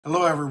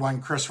Hello,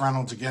 everyone. Chris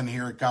Reynolds again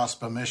here at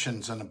Gospa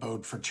Missions and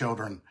Abode for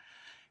Children.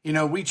 You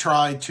know, we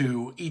try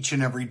to each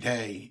and every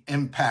day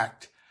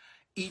impact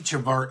each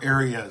of our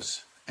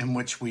areas in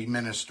which we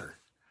minister.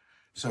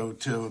 So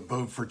to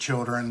Abode for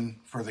Children,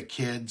 for the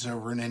kids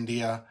over in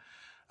India,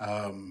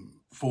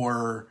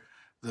 for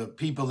the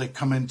people that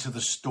come into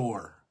the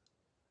store,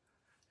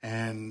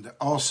 and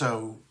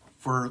also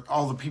for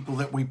all the people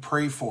that we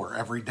pray for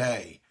every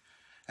day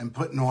and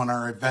putting on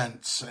our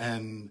events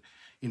and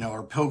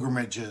our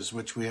pilgrimages,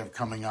 which we have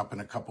coming up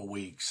in a couple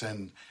weeks,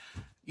 and,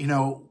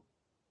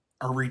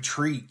 our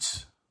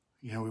retreats.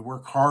 We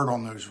work hard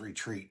on those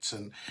retreats,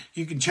 and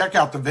you can check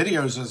out the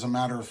videos. As a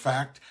matter of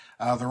fact,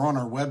 they're on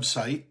our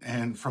website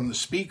and from the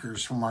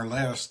speakers from our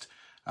last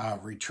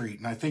retreat,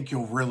 and I think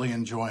you'll really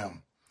enjoy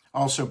them.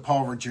 Also,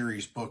 Paul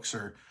Ruggieri's books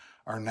are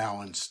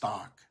now in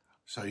stock,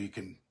 so you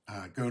can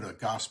go to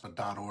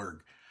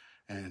gospa.org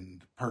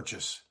and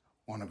purchase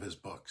one of his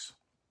books.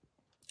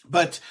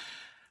 But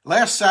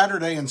last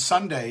Saturday and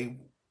Sunday,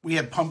 we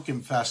had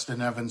Pumpkin Fest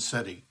in Evans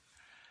City,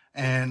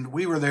 and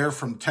we were there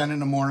from 10 in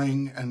the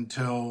morning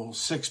until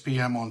 6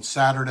 p.m. on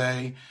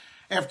Saturday.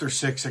 After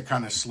 6, it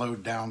kind of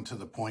slowed down to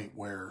the point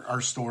where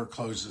our store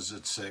closes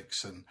at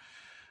 6.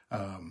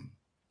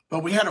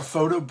 But we had a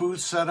photo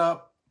booth set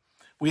up.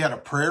 We had a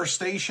prayer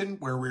station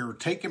where we were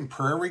taking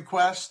prayer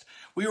requests.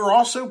 We were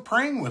also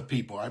praying with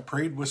people. I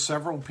prayed with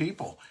several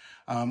people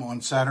on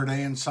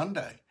Saturday and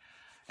Sunday.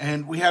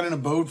 And we had an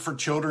Abode for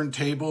Children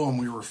table, and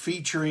we were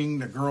featuring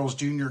the girls'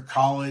 junior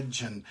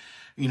college and,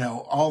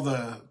 all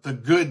the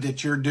good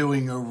that you're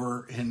doing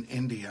over in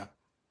India.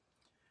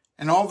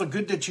 And all the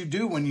good that you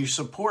do when you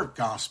support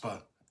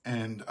Gospa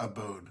and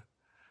Abode.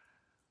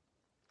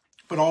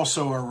 But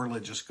also our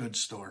religious goods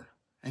store.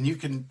 And you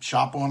can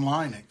shop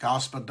online at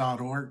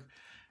gospa.org.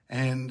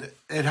 And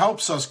it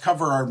helps us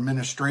cover our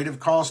administrative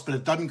costs, but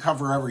it doesn't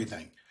cover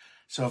everything.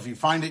 So if you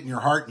find it in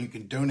your heart and you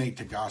can donate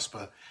to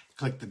Gospa,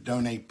 click the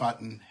donate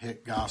button,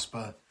 hit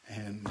Gospa,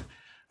 and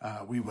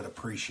we would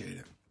appreciate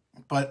it.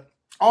 But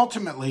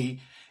ultimately,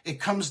 it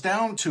comes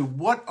down to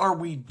what are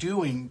we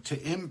doing to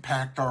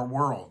impact our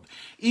world,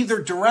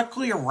 either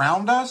directly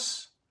around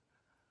us,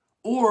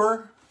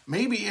 or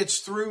maybe it's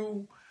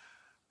through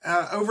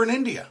over in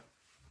India.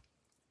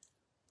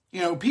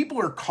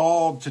 People are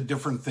called to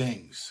different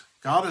things.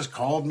 God has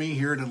called me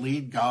here to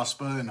lead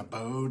Gospa and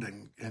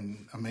Abode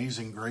and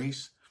Amazing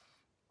Grace.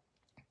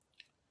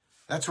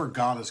 That's where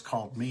God has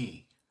called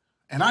me.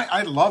 And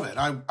I love it.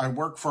 I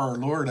work for our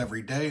Lord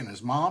every day and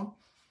his mom.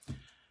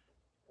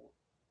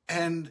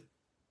 And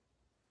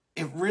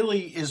it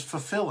really is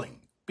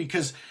fulfilling.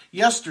 Because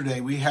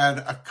yesterday we had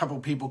a couple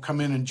people come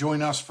in and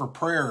join us for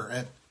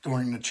prayer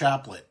during the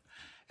chaplet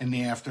in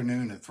the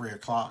afternoon at 3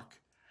 o'clock.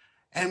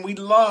 And we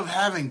love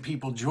having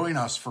people join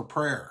us for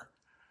prayer.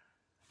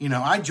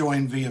 I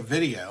join via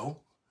video,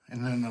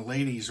 and then the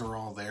ladies are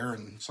all there,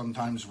 and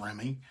sometimes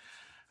Remy.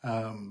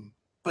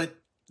 But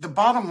the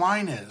bottom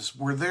line is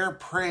we're there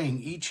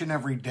praying each and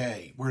every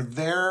day. We're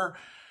there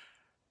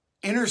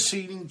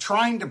interceding,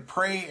 trying to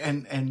pray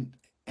and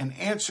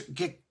answer,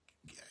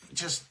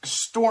 just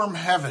storm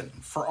heaven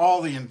for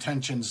all the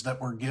intentions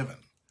that we're given.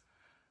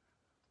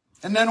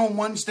 And then on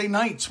Wednesday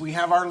nights, we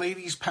have our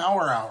Ladies'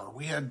 Power Hour.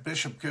 We had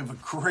Bishop give a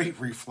great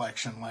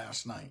reflection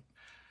last night.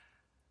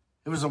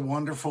 It was a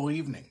wonderful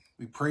evening.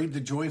 We prayed the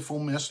joyful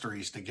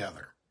mysteries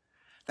together.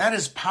 That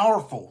is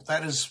powerful.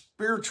 That is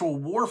spiritual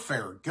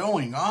warfare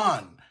going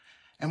on.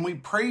 And we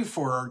pray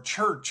for our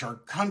church, our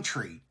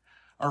country,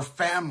 our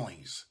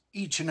families,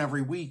 each and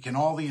every week, and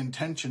all the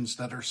intentions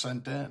that are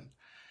sent in.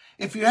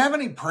 If you have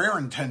any prayer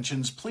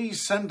intentions,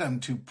 please send them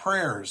to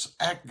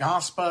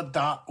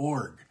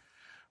prayers@gospa.org.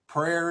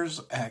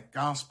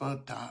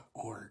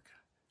 Prayers@gospa.org.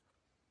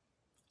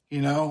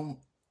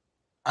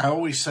 I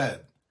always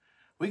said,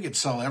 we could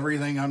sell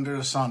everything under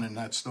the sun in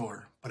that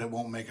store, but it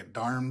won't make a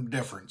darn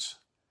difference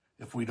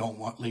if we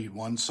don't lead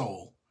one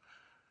soul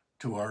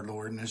to our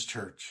Lord and his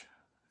church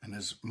and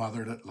his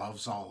mother that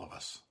loves all of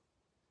us.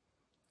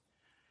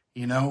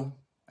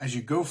 As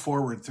you go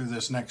forward through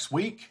this next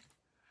week,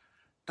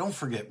 don't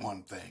forget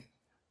one thing.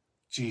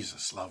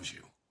 Jesus loves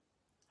you.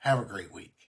 Have a great week.